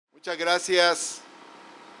Muchas gracias,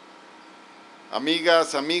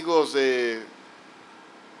 amigas, amigos de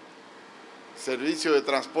Servicio de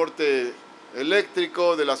Transporte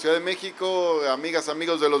Eléctrico de la Ciudad de México, amigas,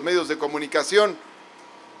 amigos de los medios de comunicación.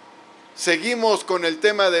 Seguimos con el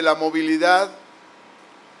tema de la movilidad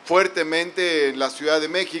fuertemente en la Ciudad de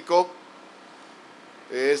México.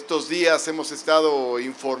 Estos días hemos estado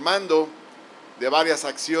informando de varias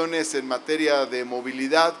acciones en materia de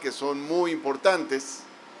movilidad que son muy importantes.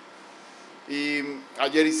 Y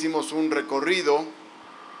ayer hicimos un recorrido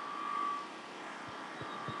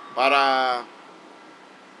para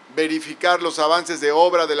verificar los avances de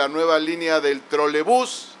obra de la nueva línea del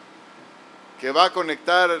trolebús que va a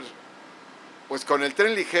conectar pues con el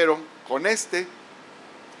tren ligero,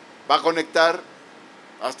 va a conectar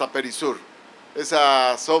hasta Perisur.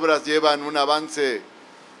 Esas obras llevan un avance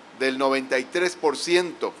del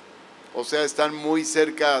 93%, o sea, están muy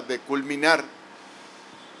cerca de culminar.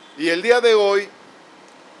 Y el día de hoy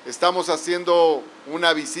estamos haciendo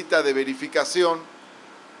una visita de verificación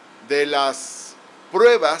de las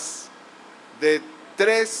pruebas de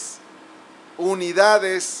 3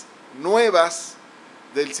 unidades nuevas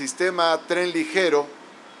del sistema tren ligero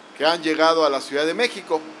que han llegado a la Ciudad de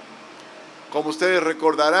México. Como ustedes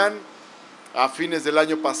recordarán, a fines del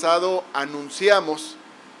año pasado anunciamos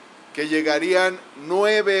que llegarían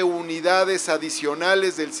 9 unidades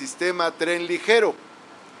adicionales del sistema tren ligero,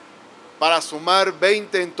 para sumar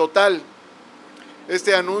 20 en total.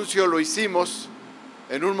 Este anuncio lo hicimos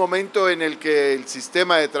en un momento en el que el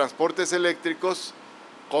sistema de transportes eléctricos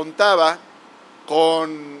contaba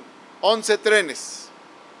con 11 trenes.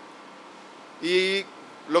 Y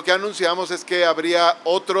lo que anunciamos es que habría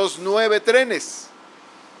otros 9 trenes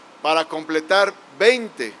para completar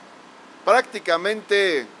 20,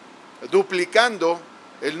 prácticamente duplicando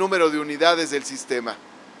el número de unidades del sistema.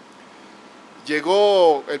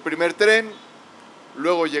 Llegó el primer tren,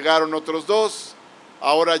 luego llegaron otros 2,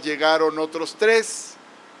 ahora llegaron otros 3,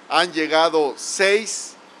 han llegado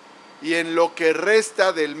 6 y en lo que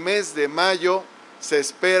resta del mes de mayo se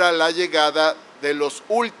espera la llegada de los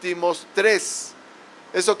últimos 3.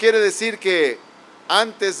 Eso quiere decir que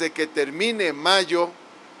antes de que termine mayo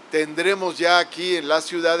tendremos ya aquí en la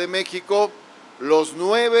Ciudad de México los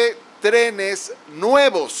 9 trenes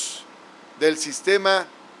nuevos del sistema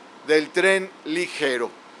del tren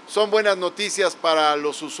ligero. Son buenas noticias para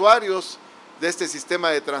los usuarios de este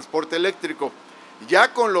sistema de transporte eléctrico.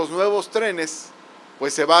 Ya con los nuevos trenes,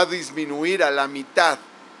 pues se va a disminuir a la mitad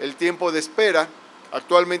el tiempo de espera.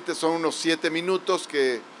 Actualmente son unos 7 minutos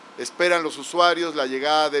que esperan los usuarios la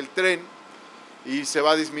llegada del tren y se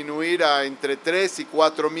va a disminuir a entre 3 y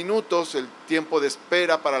 4 minutos el tiempo de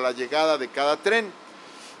espera para la llegada de cada tren.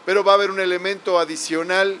 Pero va a haber un elemento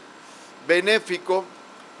adicional benéfico,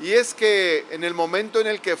 y es que en el momento en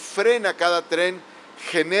el que frena cada tren,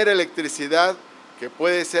 genera electricidad que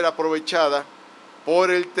puede ser aprovechada por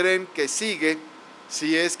el tren que sigue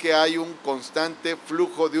si es que hay un constante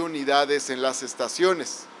flujo de unidades en las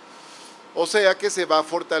estaciones. O sea que se va a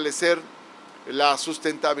fortalecer la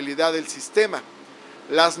sustentabilidad del sistema.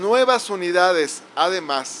 Las nuevas unidades,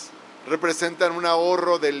 además, representan un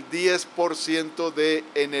ahorro del 10% de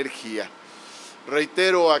energía.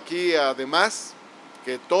 Reitero aquí, además,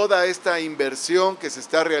 que toda esta inversión que se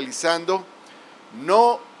está realizando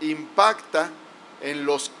no impacta en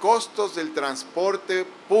los costos del transporte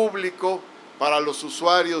público para los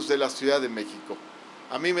usuarios de la Ciudad de México.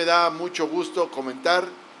 A mí me da mucho gusto comentar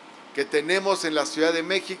que tenemos en la Ciudad de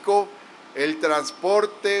México el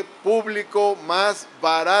transporte público más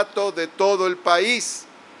barato de todo el país,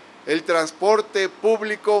 el transporte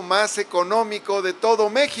público más económico de todo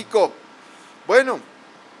México. Bueno,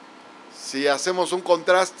 si hacemos un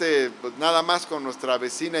contraste pues nada más con nuestra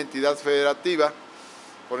vecina entidad federativa,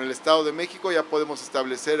 con el Estado de México, ya podemos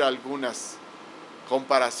establecer algunas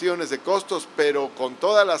comparaciones de costos, pero con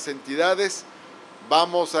todas las entidades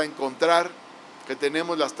vamos a encontrar que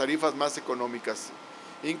tenemos las tarifas más económicas.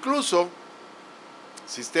 Incluso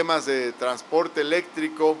sistemas de transporte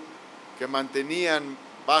eléctrico que mantenían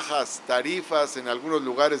bajas tarifas en algunos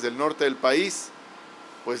lugares del norte del país,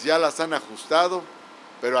 pues ya las han ajustado.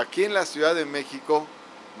 Pero aquí en la Ciudad de México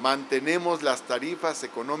mantenemos las tarifas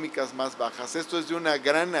económicas más bajas. Esto es de una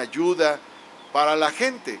gran ayuda para la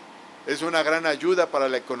gente, es una gran ayuda para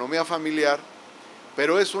la economía familiar,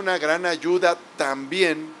 pero es una gran ayuda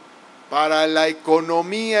también para la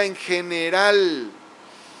economía en general.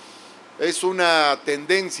 Es una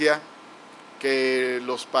tendencia que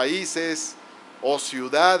los países o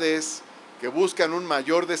ciudades que buscan un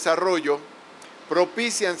mayor desarrollo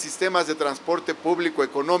propician sistemas de transporte público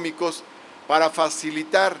económicos para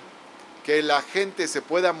facilitar que la gente se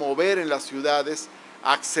pueda mover en las ciudades,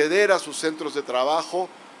 acceder a sus centros de trabajo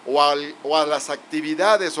o a las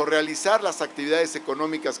actividades o realizar las actividades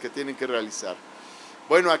económicas que tienen que realizar.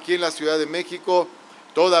 Bueno, aquí en la Ciudad de México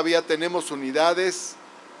todavía tenemos unidades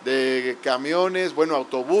de camiones, bueno,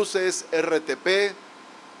 autobuses, RTP,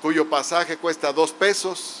 cuyo pasaje cuesta 2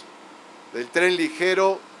 pesos. El tren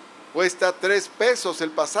ligero cuesta 3 pesos el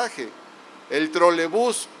pasaje. El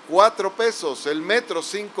trolebús 4 pesos, el metro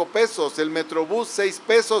 5 pesos, el metrobús 6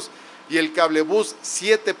 pesos y el cablebús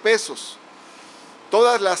 7 pesos.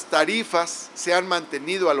 Todas las tarifas se han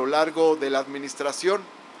mantenido a lo largo de la administración.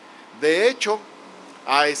 De hecho,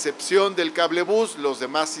 a excepción del cablebús, los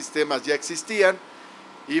demás sistemas ya existían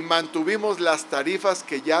y mantuvimos las tarifas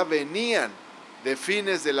que ya venían de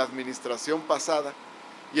fines de la administración pasada.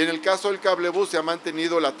 Y en el caso del cablebús se ha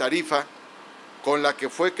mantenido la tarifa con la que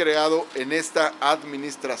fue creado en esta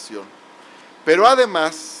administración. Pero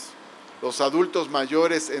además, los adultos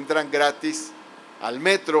mayores entran gratis al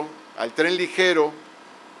metro, al tren ligero,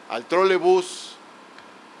 al trolebús.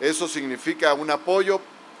 Eso significa un apoyo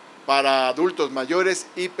para adultos mayores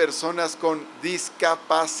y personas con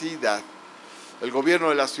discapacidad. El gobierno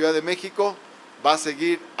de la Ciudad de México va a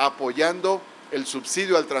seguir apoyando el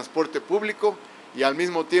subsidio al transporte público y al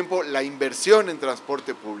mismo tiempo la inversión en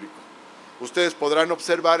transporte público. Ustedes podrán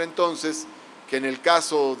observar entonces que en el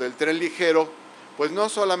caso del tren ligero, pues no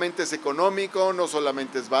solamente es económico, no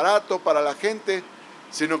solamente es barato para la gente,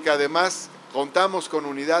 sino que además contamos con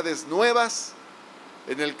unidades nuevas.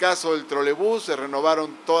 En el caso del trolebús se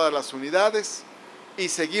renovaron todas las unidades y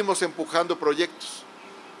seguimos empujando proyectos.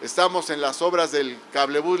 Estamos en las obras del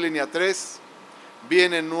cablebús línea 3,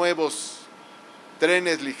 vienen nuevos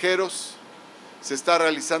trenes ligeros, se está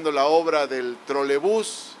realizando la obra del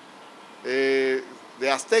trolebús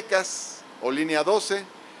de Aztecas o línea 12,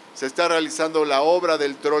 se está realizando la obra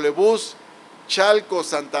del trolebús Chalco,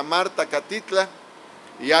 Santa Marta, Catitla,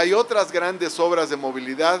 y hay otras grandes obras de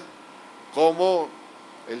movilidad como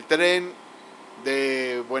el tren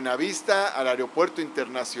de Buenavista al Aeropuerto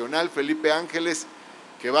Internacional Felipe Ángeles,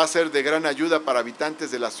 que va a ser de gran ayuda para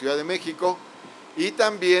habitantes de la Ciudad de México, y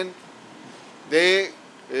también de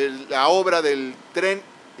la obra del tren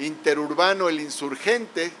interurbano El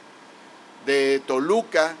Insurgente de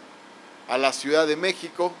Toluca a la Ciudad de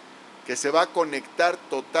México, que se va a conectar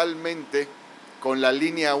totalmente con la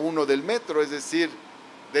línea 1 del metro, es decir,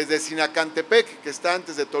 desde Sinacantepec, que está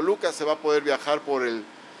antes de Toluca, se va a poder viajar por el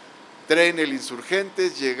tren El Insurgente,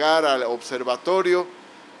 llegar al observatorio,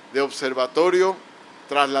 de observatorio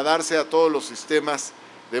trasladarse a todos los sistemas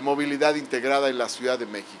de movilidad integrada en la Ciudad de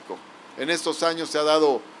México. En estos años se ha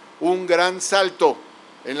dado un gran salto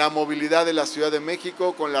en la movilidad de la Ciudad de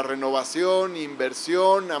México con la renovación,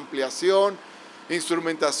 inversión, ampliación,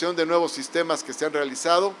 instrumentación de nuevos sistemas que se han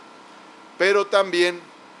realizado, pero también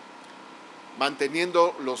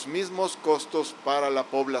manteniendo los mismos costos para la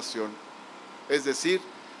población. Es decir,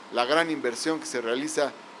 la gran inversión que se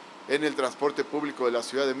realiza en el transporte público de la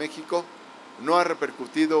Ciudad de México no ha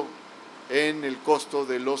repercutido en el costo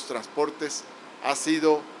de los transportes, ha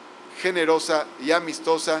sido generosa y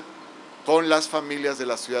amistosa con las familias de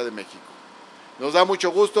la Ciudad de México. Nos da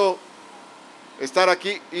mucho gusto estar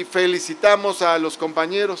aquí y felicitamos a los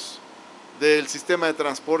compañeros del sistema de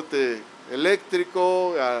transporte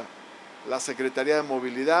eléctrico, a la Secretaría de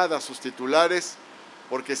Movilidad, a sus titulares,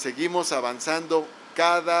 porque seguimos avanzando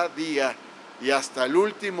cada día y hasta el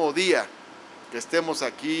último día que estemos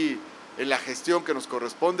aquí en la gestión que nos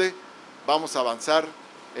corresponde, vamos a avanzar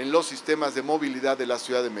en los sistemas de movilidad de la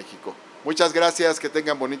Ciudad de México. Muchas gracias, que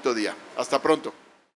tengan bonito día. Hasta pronto.